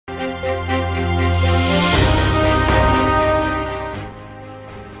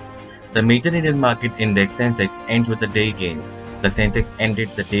The major Indian market index Sensex ends with the day gains. The Sensex ended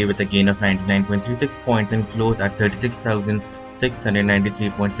the day with a gain of 99.36 points and closed at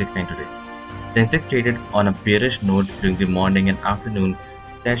 36,693.69 today. Sensex traded on a bearish note during the morning and afternoon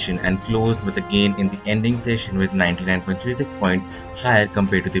session and closed with a gain in the ending session with 99.36 points higher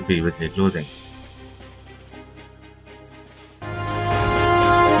compared to the previous day closing.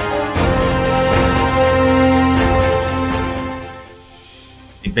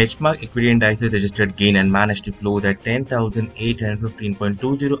 The benchmark equity indices registered gain and managed to close at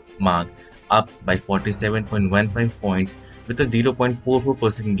 10,815.20 mark, up by 47.15 points with a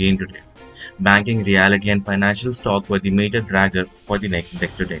 0.44% gain today. Banking, reality and financial stock were the major dragger for the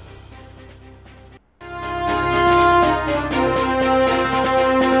index today.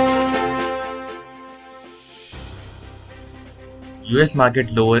 US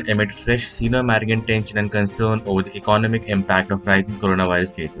market lower amid fresh senior-American tension and concern over the economic impact of rising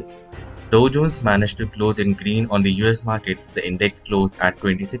coronavirus cases. Dow Jones managed to close in green on the US market. The index closed at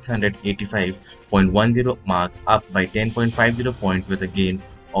 2685.10 mark, up by 10.50 points with a gain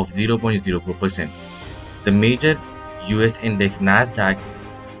of 0.04%. The major US index Nasdaq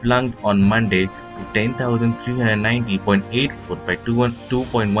plunged on Monday to 10,390.84 by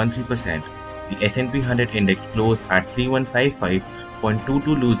 2.13%. The S&P 100 index closed at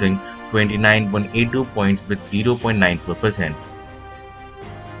 3155.22, losing 29.82 points with 0.94%.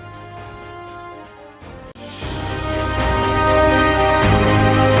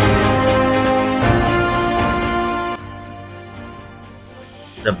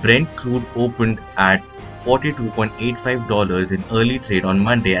 The Brent crude opened at $42.85 in early trade on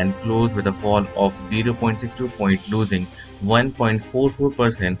Monday and closed with a fall of 0.62 points, losing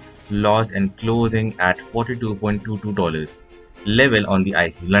 1.44% loss and closing at $42.22 level on the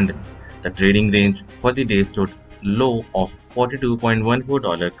IC London. The trading range for the day stood low of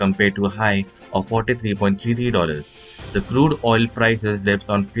 $42.14 compared to a high of $43.33. The crude oil prices dipped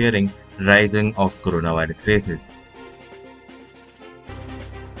on fearing rising of coronavirus cases.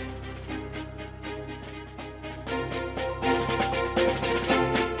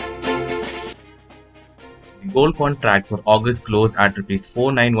 Gold contract for August closed at Rs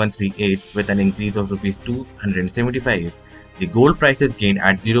 49138 with an increase of Rs 275. The gold prices gained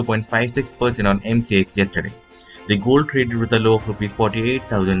at 0.56% on MCX yesterday. The gold traded with a low of Rs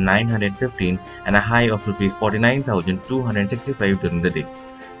 48,915 and a high of Rs 49,265 during the day.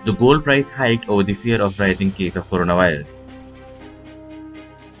 The gold price hiked over the fear of rising case of coronavirus.